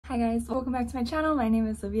Hi guys, welcome back to my channel. My name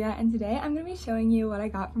is Olivia and today I'm going to be showing you what I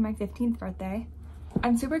got for my 15th birthday.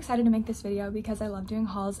 I'm super excited to make this video because I love doing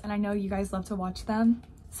hauls and I know you guys love to watch them.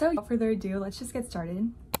 So without further ado, let's just get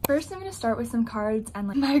started. First, I'm going to start with some cards, and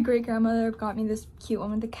my great grandmother got me this cute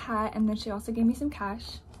one with the cat, and then she also gave me some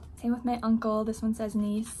cash. Same with my uncle. This one says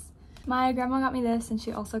niece. My grandma got me this and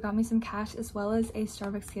she also got me some cash as well as a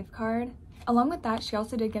Starbucks gift card. Along with that, she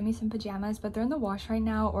also did get me some pajamas, but they're in the wash right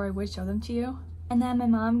now, or I would show them to you. And then my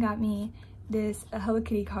mom got me this Hello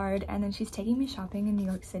Kitty card, and then she's taking me shopping in New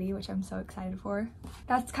York City, which I'm so excited for.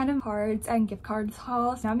 That's kind of cards and gift cards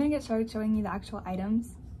haul. So now I'm gonna get started showing you the actual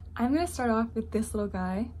items. I'm gonna start off with this little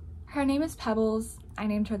guy. Her name is Pebbles. I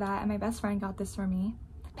named her that, and my best friend got this for me.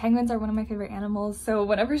 Penguins are one of my favorite animals, so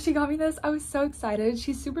whenever she got me this, I was so excited.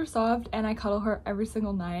 She's super soft and I cuddle her every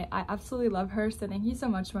single night. I absolutely love her, so thank you so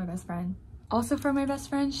much to my best friend. Also for my best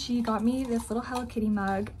friend, she got me this little Hello Kitty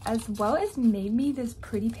mug, as well as made me this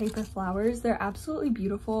pretty paper flowers. They're absolutely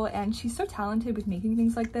beautiful, and she's so talented with making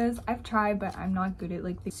things like this. I've tried, but I'm not good at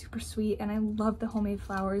like, they're super sweet, and I love the homemade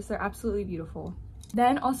flowers. They're absolutely beautiful.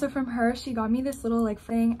 Then also from her, she got me this little like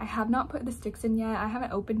thing. I have not put the sticks in yet. I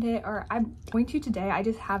haven't opened it, or I'm going to today. I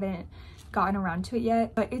just haven't gotten around to it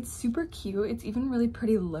yet, but it's super cute. It's even really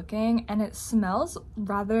pretty looking, and it smells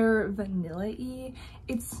rather vanilla-y.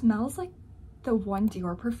 It smells like the one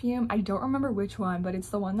Dior perfume. I don't remember which one, but it's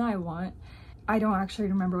the one that I want. I don't actually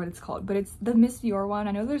remember what it's called, but it's the Miss Dior one.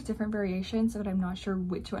 I know there's different variations, but I'm not sure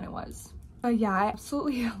which one it was. But yeah, I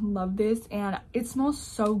absolutely love this, and it smells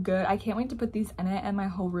so good. I can't wait to put these in it, and my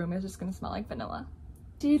whole room is just gonna smell like vanilla.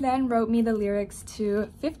 She then wrote me the lyrics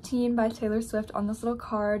to 15 by Taylor Swift on this little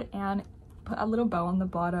card and put a little bow on the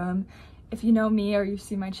bottom. If you know me or you've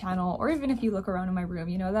seen my channel, or even if you look around in my room,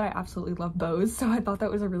 you know that I absolutely love bows, so I thought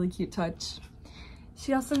that was a really cute touch.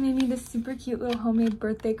 She also made me this super cute little homemade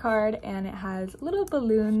birthday card, and it has little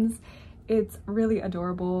balloons. It's really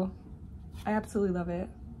adorable. I absolutely love it.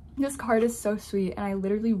 This card is so sweet, and I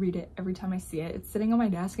literally read it every time I see it. It's sitting on my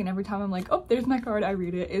desk, and every time I'm like, oh, there's my card, I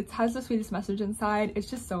read it. It has the sweetest message inside. It's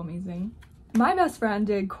just so amazing. My best friend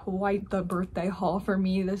did quite the birthday haul for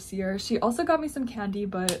me this year. She also got me some candy,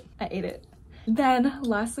 but I ate it. Then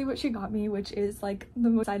lastly, what she got me, which is like the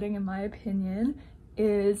most exciting in my opinion,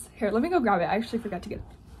 is here, let me go grab it. I actually forgot to get it.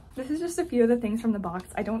 This is just a few of the things from the box.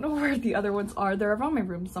 I don't know where the other ones are. They're around my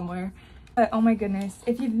room somewhere. But oh my goodness,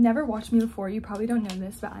 if you've never watched me before, you probably don't know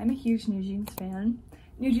this, but I'm a huge New Jeans fan.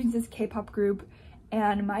 New Jeans is a K-pop group,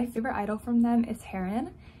 and my favorite idol from them is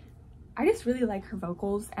Heron. I just really like her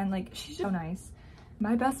vocals, and like, she's so nice.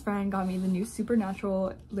 My best friend got me the new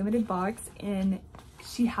Supernatural limited box, and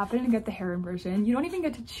she happened to get the Heron version. You don't even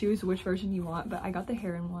get to choose which version you want, but I got the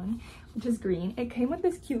Heron one, which is green. It came with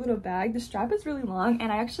this cute little bag. The strap is really long,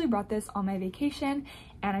 and I actually brought this on my vacation,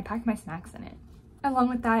 and I packed my snacks in it. Along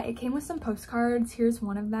with that, it came with some postcards. Here's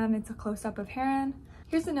one of them. It's a close-up of Heron.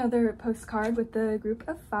 Here's another postcard with the group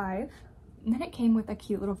of 5. And then it came with a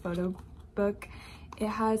cute little photo book. It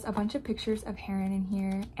has a bunch of pictures of Heron in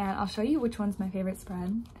here, and I'll show you which one's my favorite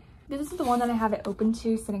spread. This is the one that I have it open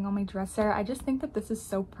to, sitting on my dresser. I just think that this is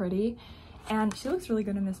so pretty, and she looks really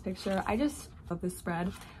good in this picture. I just love this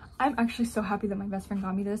spread. I'm actually so happy that my best friend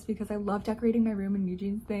got me this because I love decorating my room in New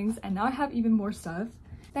Jeans things, and now I have even more stuff.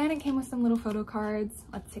 Then it came with some little photo cards.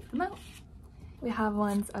 Let's take them out. We have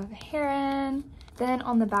ones of Heron. Then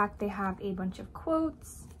on the back, they have a bunch of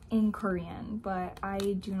quotes in Korean, but I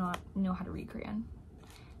do not know how to read Korean.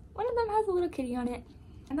 One of them has a little kitty on it.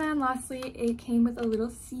 And then lastly, it came with a little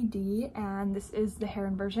CD, and this is the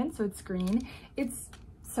Heron version, so it's green. It's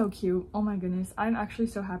so cute. Oh my goodness. I'm actually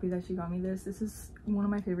so happy that she got me this. This is one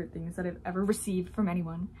of my favorite things that I've ever received from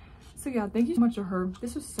anyone. So yeah, thank you so much to her.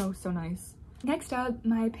 This was so nice. Next up,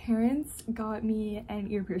 my parents got me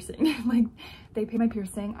an ear piercing. Like, they paid my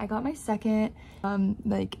piercing. I got my second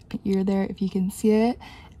like ear there, if you can see it,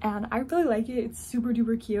 and I really like it. It's super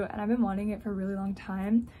duper cute, and I've been wanting it for a really long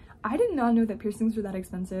time. I did not know that piercings were that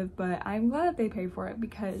expensive, but I'm glad that they paid for it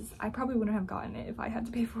because I probably wouldn't have gotten it if I had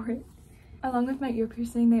to pay for it. Along with my ear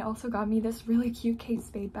piercing, they also got me this really cute Kate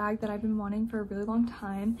Spade bag that I've been wanting for a really long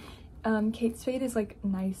time. Kate Spade is like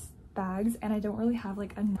nice bags, and I don't really have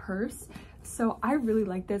like a purse, so I really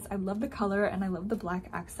like this. I love the color, and I love the black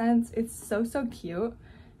accents. It's so cute.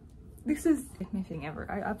 This is my thing ever.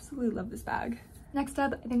 I absolutely love this bag. Next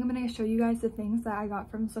up, I think I'm gonna show you guys the things that I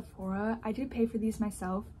got from Sephora. I did pay for these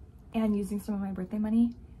myself and using some of my birthday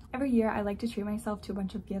money. Every year I like to treat myself to a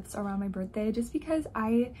bunch of gifts around my birthday, just because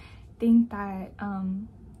I think that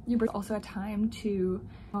your birthday is also a time to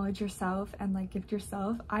acknowledge yourself and like gift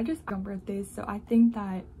yourself. I just on birthdays, so I think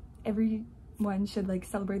that everyone should like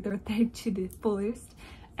celebrate their birthday to the fullest,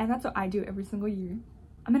 and that's what I do every single year.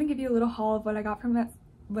 I'm gonna give you a little haul of what I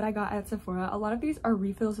got at Sephora. A lot of these are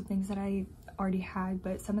refills of things that I already had,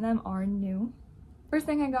 but some of them are new. First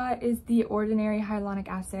thing I got is the Ordinary Hyaluronic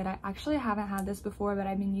Acid. I actually haven't had this before, but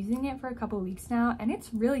I've been using it for a couple weeks now, and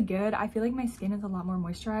it's really good. I feel like my skin is a lot more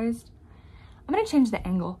moisturized. I'm gonna change the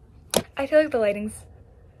angle. I feel like the lighting's...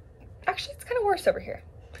 Actually, it's kind of worse over here.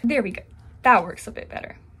 There we go. That works a bit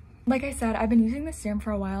better. Like I said, I've been using this serum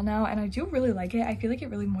for a while now, and I do really like it. I feel like it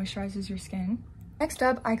really moisturizes your skin. Next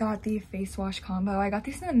up, I got the face wash combo. I got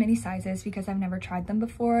these in the mini sizes because I've never tried them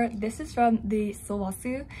before. This is from the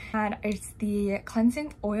Silwasu, and it's the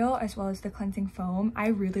cleansing oil as well as the cleansing foam. I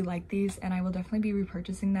really like these, and I will definitely be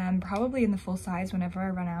repurchasing them, probably in the full size whenever I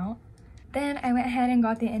run out. Then I went ahead and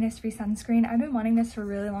got the Innisfree sunscreen. I've been wanting this for a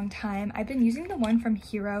really long time. I've been using the one from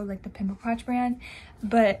Hero, like the pimple patch brand,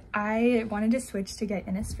 but I wanted to switch to get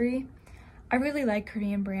Innisfree. I really like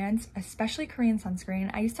Korean brands, especially Korean sunscreen.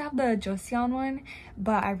 I used to have the Joseon one,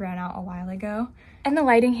 but I ran out a while ago. And the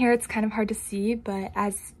lighting here, it's kind of hard to see, but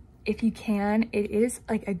if you can, it is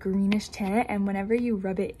like a greenish tint, and whenever you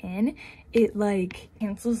rub it in, it like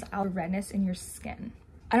cancels out the redness in your skin.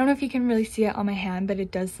 I don't know if you can really see it on my hand, but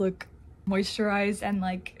it does look moisturized and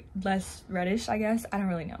like less reddish, I guess. I don't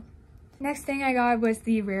really know. Next thing I got was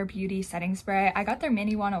the Rare Beauty setting spray. I got their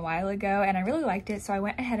mini one a while ago and I really liked it, so I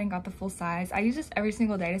went ahead and got the full size. I use this every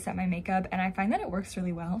single day to set my makeup, and I find that it works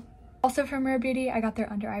really well. Also from Rare Beauty, I got their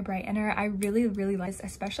under eye brightener. I really like this,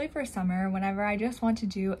 especially for summer, whenever I just want to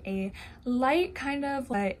do a light kind of,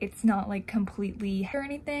 but it's not like completely or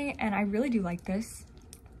anything, and I really do like this.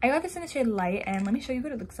 I got this in the shade Light, and let me show you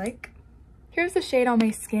what it looks like. Here's the shade on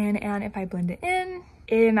my skin, and if I blend it in,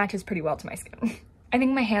 it matches pretty well to my skin. I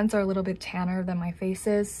think my hands are a little bit tanner than my face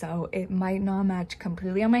is, so it might not match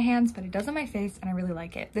completely on my hands, but it does on my face, and I really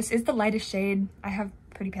like it. This is the lightest shade. I have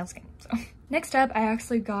pretty pale skin, so. Next up, I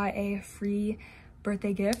actually got a free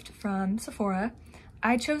birthday gift from Sephora.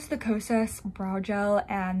 I chose the Kosas brow gel,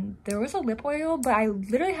 and there was a lip oil, but I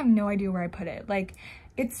literally have no idea where I put it. Like,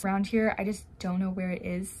 it's around here. I just don't know where it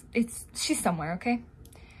is. She's somewhere, okay?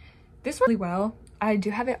 This worked really well. I do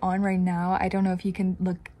have it on right now. I don't know if you can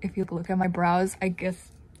look, if you look at my brows, I guess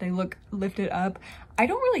they look lifted up. I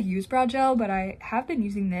don't really use brow gel, but I have been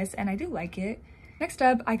using this and I do like it. Next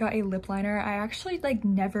up, I got a lip liner. I actually like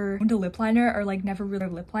never owned a lip liner, or like never really a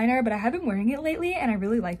lip liner, but I have been wearing it lately and I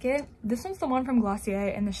really like it. This one's the one from Glossier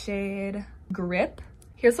in the shade Grip.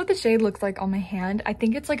 Here's what the shade looks like on my hand. I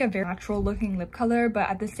think it's like a very natural looking lip color, but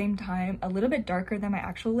at the same time, a little bit darker than my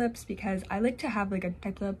actual lips because I like to have like a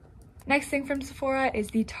type lip. Next thing from Sephora is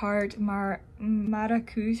the Tarte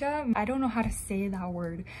Maracuja. I don't know how to say that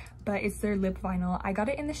word, but it's their lip vinyl. I got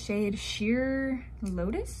it in the shade Sheer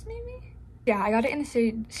Lotus, maybe? Yeah, I got it in the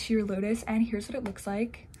shade Sheer Lotus, and here's what it looks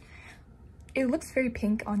like. It looks very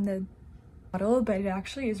pink on the bottle, but it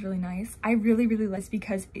actually is really nice. I really like this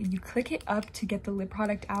because you click it up to get the lip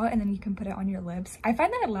product out, and then you can put it on your lips. I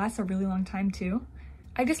find that it lasts a really long time too.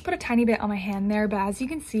 I just put a tiny bit on my hand there, but as you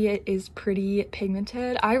can see, it is pretty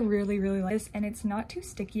pigmented. I really like this, and it's not too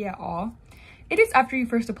sticky at all. It is after you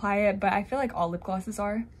first apply it, but I feel like all lip glosses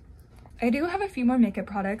are. I do have a few more makeup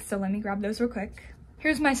products, so let me grab those real quick.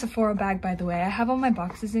 Here's my Sephora bag, by the way. I have all my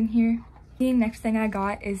boxes in here. The next thing I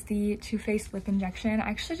got is the Too Faced lip injection. I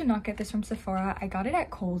actually did not get this from Sephora. I got it at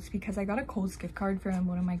Kohl's because I got a Kohl's gift card from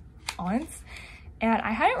one of my aunts, and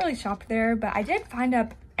I hadn't really shopped there, but I did end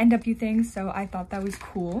up a few things, so I thought that was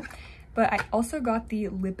cool. But I also got the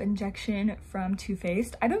lip injection from Too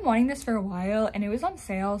Faced. I've been wanting this for a while, and it was on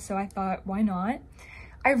sale, so I thought, why not?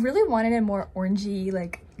 I really wanted a more orangey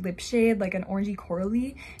like lip shade, like an orangey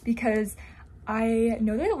corally, because I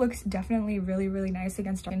know that it looks definitely really nice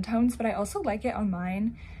against skin tones, but I also like it on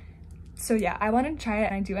mine. So yeah, I wanted to try it,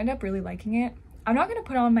 and I do end up really liking it. I'm not going to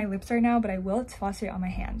put it on my lips right now, but I will swatch it on my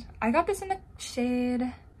hand. I got this in the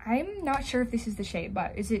shade, I'm not sure if this is the shade,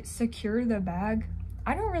 but is it Secure the Bag?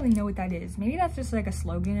 I don't really know what that is. Maybe that's just like a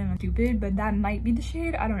slogan and I'm stupid, but that might be the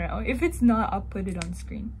shade. I don't know. If it's not, I'll put it on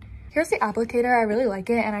screen. Here's the applicator. I really like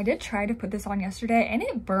it, and I did try to put this on yesterday, and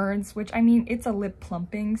it burns, which, I mean, it's a lip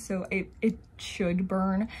plumping, so it should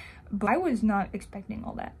burn, but I was not expecting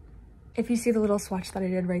all that. If you see the little swatch that I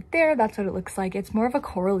did right there, that's what it looks like. It's more of a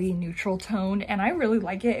corally neutral tone, and I really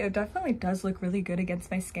like it. It definitely does look really good against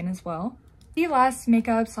my skin as well. The last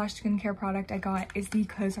makeup / skincare product I got is the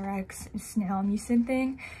COSRX Snail Mucin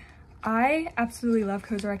thing. I absolutely love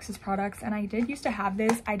COSRX's products, and I did used to have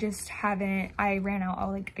this. I just haven't, I ran out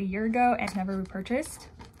like a year ago and never repurchased.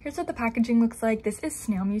 Here's what the packaging looks like. This is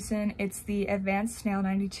Snail Mucin. It's the Advanced Snail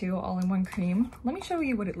 92 all-in-one cream. Let me show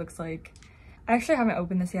you what it looks like. I actually haven't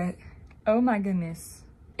opened this yet. Oh my goodness.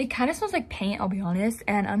 It kind of smells like paint, I'll be honest,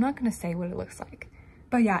 and I'm not gonna say what it looks like.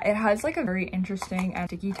 But yeah, it has like a very interesting and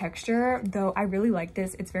sticky texture, though I really like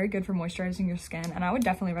this. It's very good for moisturizing your skin, and I would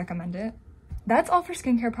definitely recommend it. That's all for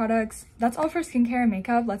skincare products. That's all for skincare and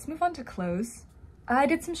makeup. Let's move on to clothes. I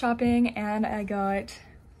did some shopping and I got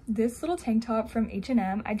this little tank top from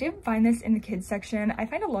H&M. I did find this in the kids section. I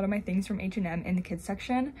find a lot of my things from H&M in the kids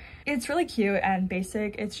section. It's really cute and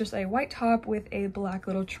basic. It's just a white top with a black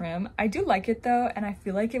little trim. I do like it though, and I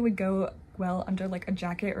feel like it would go well under like a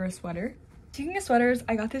jacket or a sweater. Speaking of sweaters,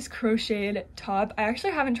 I got this crocheted top. I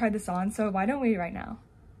actually haven't tried this on, so why don't we right now?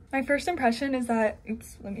 My first impression is that, I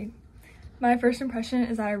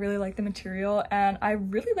really like the material, and I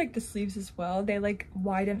really like the sleeves as well. They like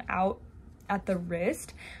widen out at the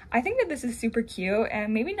wrist. I think that this is super cute,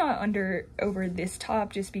 and maybe not over this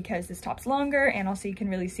top just because this top's longer and also you can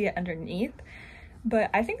really see it underneath. But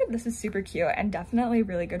I think that this is super cute and definitely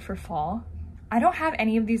really good for fall. I don't have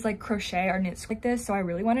any of these like crochet or knits like this, so I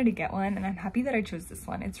really wanted to get one, and I'm happy that I chose this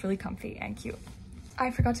one. It's really comfy and cute.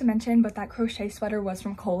 I forgot to mention, but that crochet sweater was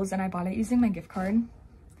from Kohl's and I bought it using my gift card.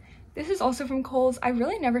 This is also from Kohl's. I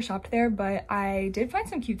really never shopped there, but I did find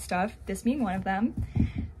some cute stuff, this being one of them.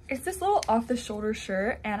 It's this little off-the-shoulder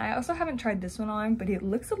shirt, and I also haven't tried this one on, but it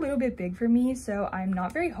looks a little bit big for me, so I'm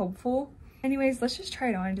not very hopeful. Anyways, let's just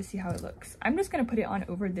try it on to see how it looks. I'm just gonna put it on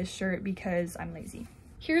over this shirt because I'm lazy.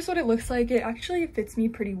 Here's what it looks like. It actually fits me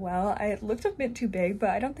pretty well. It looked a bit too big,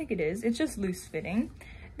 but I don't think it is. It's just loose fitting.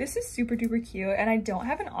 This is super duper cute, and I don't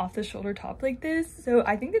have an off-the-shoulder top like this, so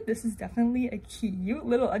I think that this is definitely a cute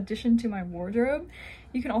little addition to my wardrobe.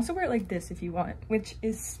 You can also wear it like this if you want, which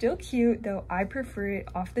is still cute, though I prefer it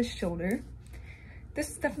off the shoulder. This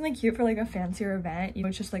is definitely cute for like a fancier event, you know,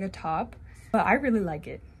 it's just like a top, but I really like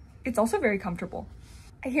it. It's also very comfortable.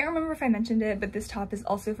 I can't remember if I mentioned it, but this top is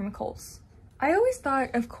also from Kohl's. I always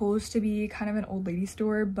thought of Kohl's to be kind of an old lady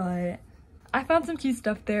store, but I found some cute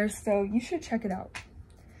stuff there, so you should check it out.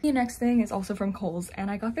 The next thing is also from Kohl's, and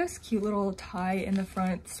I got this cute little tie in the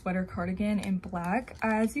front sweater cardigan in black.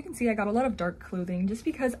 As you can see, I got a lot of dark clothing just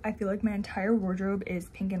because I feel like my entire wardrobe is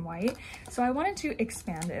pink and white, so I wanted to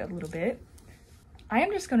expand it a little bit. I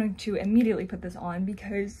am just going to immediately put this on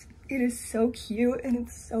because it is so cute and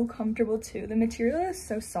it's so comfortable too. The material is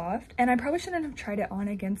so soft, and I probably shouldn't have tried it on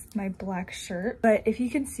against my black shirt, but if you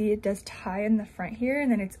can see, it does tie in the front here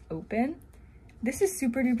and then it's open. This is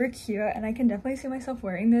super duper cute, and I can definitely see myself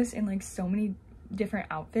wearing this in like so many different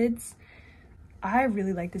outfits. I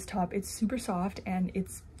really like this top. It's super soft and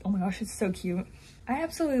it's, oh my gosh, it's so cute. I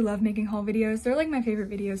absolutely love making haul videos. They're like my favorite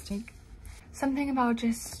videos to make. Something about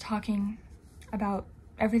just talking about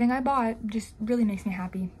everything I bought just really makes me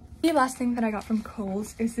happy. The last thing that I got from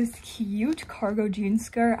Kohl's is this cute cargo jean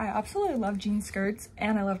skirt. I absolutely love jean skirts,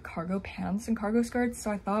 and I love cargo pants and cargo skirts,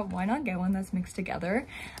 so I thought, why not get one that's mixed together?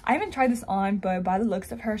 I haven't tried this on, but by the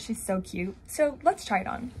looks of her, she's so cute. So let's try it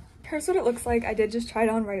on. Here's what it looks like. I did just try it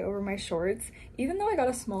on right over my shorts. Even though I got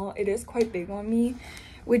a small, it is quite big on me,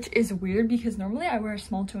 which is weird because normally I wear a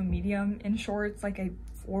small to a medium in shorts, like a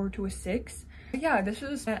 4 to a 6. But yeah, this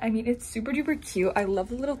is, I mean, it's super duper cute. I love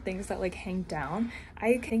the little things that like hang down.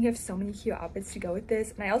 I think of so many cute outfits to go with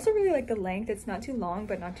this, and I also really like the length. It's not too long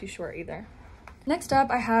but not too short either. Next up,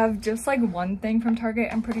 I have just like one thing from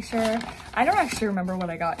Target, I'm pretty sure. I don't actually remember what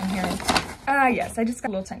I got in here. Yes, I just got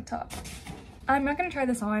a little tank top. I'm not gonna try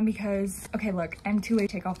this on because, okay, look, I'm too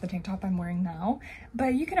late to take off the tank top I'm wearing now,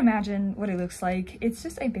 but you can imagine what it looks like. It's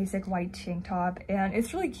just a basic white tank top, and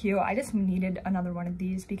it's really cute. I just needed another one of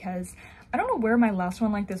these because I don't know where my last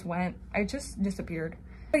one like this went. It just disappeared.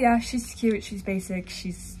 But yeah, she's cute, she's basic,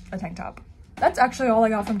 she's a tank top. That's actually all I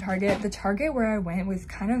got from Target. The Target where I went was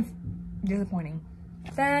kind of disappointing.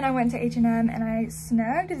 Then I went to H&M and I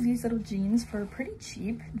snagged these little jeans for pretty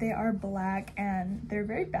cheap. They are black and they're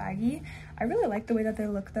very baggy. I really like the way that they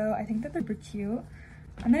look though. I think that they're pretty cute.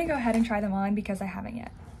 I'm gonna go ahead and try them on because I haven't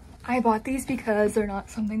yet. I bought these because they're not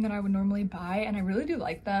something that I would normally buy, and I really do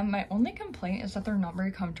like them. My only complaint is that they're not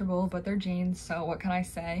very comfortable, but they're jeans, so what can I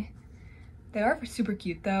say? They are super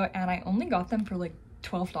cute though, and I only got them for like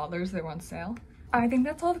 $12. They were on sale. I think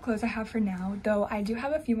that's all the clothes I have for now, though I do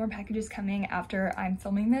have a few more packages coming after I'm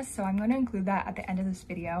filming this, so I'm going to include that at the end of this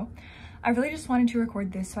video. I really just wanted to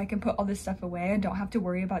record this so I can put all this stuff away. I don't have to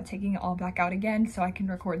worry about taking it all back out again, so I can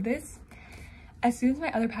record this. As soon as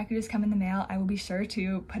my other packages come in the mail, I will be sure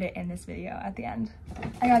to put it in this video at the end.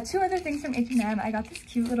 I got two other things from H&M. I got this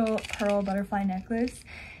cute little pearl butterfly necklace.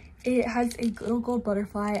 It has a little gold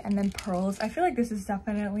butterfly and then pearls. I feel like this is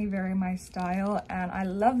definitely very my style, and I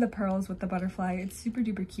love the pearls with the butterfly. It's super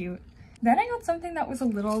duper cute. Then I got something that was a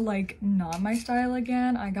little like not my style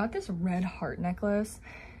again. I got this red heart necklace.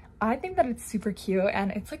 I think that it's super cute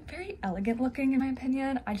and it's like very elegant looking in my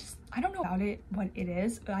opinion. I don't know about it, what it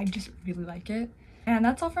is, but I just really like it. And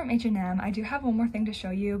that's all from H&M. I do have one more thing to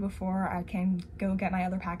show you before I can go get my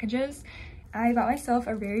other packages. I got myself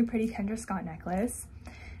a very pretty Kendra Scott necklace.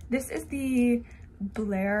 This is the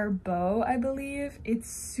Blair bow, I believe.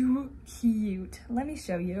 It's so cute. Let me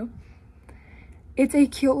show you. It's a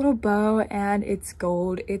cute little bow and it's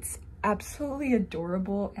gold. It's absolutely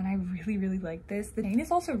adorable and I really like this. The chain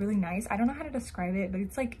is also really nice. I don't know how to describe it, but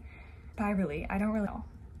it's like spirally. I don't really know.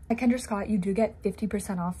 At Kendra Scott, you do get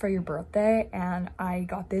 50% off for your birthday, and I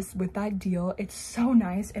got this with that deal. It's so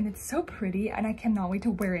nice and it's so pretty and I cannot wait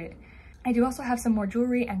to wear it. I do also have some more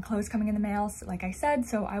jewelry and clothes coming in the mail, like I said,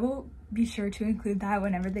 so I will be sure to include that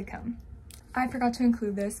whenever they come. I forgot to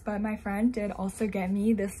include this, but my friend did also get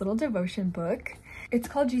me this little devotion book. It's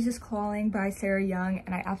called Jesus Calling by Sarah Young,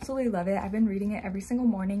 and I absolutely love it. I've been reading it every single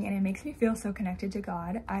morning, and it makes me feel so connected to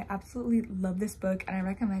God. I absolutely love this book, and I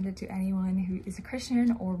recommend it to anyone who is a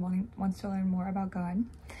Christian or wants to learn more about God.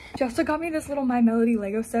 She also got me this little My Melody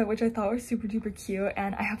Lego set, which I thought was super duper cute,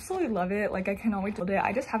 and I absolutely love it. Like, I cannot wait to build it.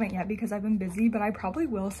 I just haven't yet because I've been busy, but I probably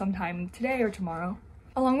will sometime today or tomorrow.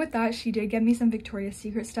 Along with that, she did get me some Victoria's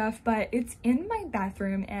Secret stuff, but it's in my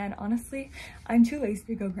bathroom, and honestly, I'm too lazy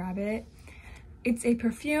to go grab it. It's a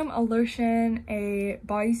perfume, a lotion, a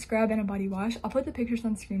body scrub, and a body wash. I'll put the pictures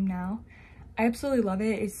on screen now. I absolutely love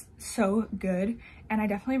it. It's so good, and I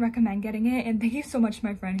definitely recommend getting it, and thank you so much to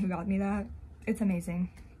my friend who got me that. It's amazing.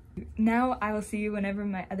 Now I will see you whenever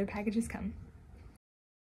my other packages come.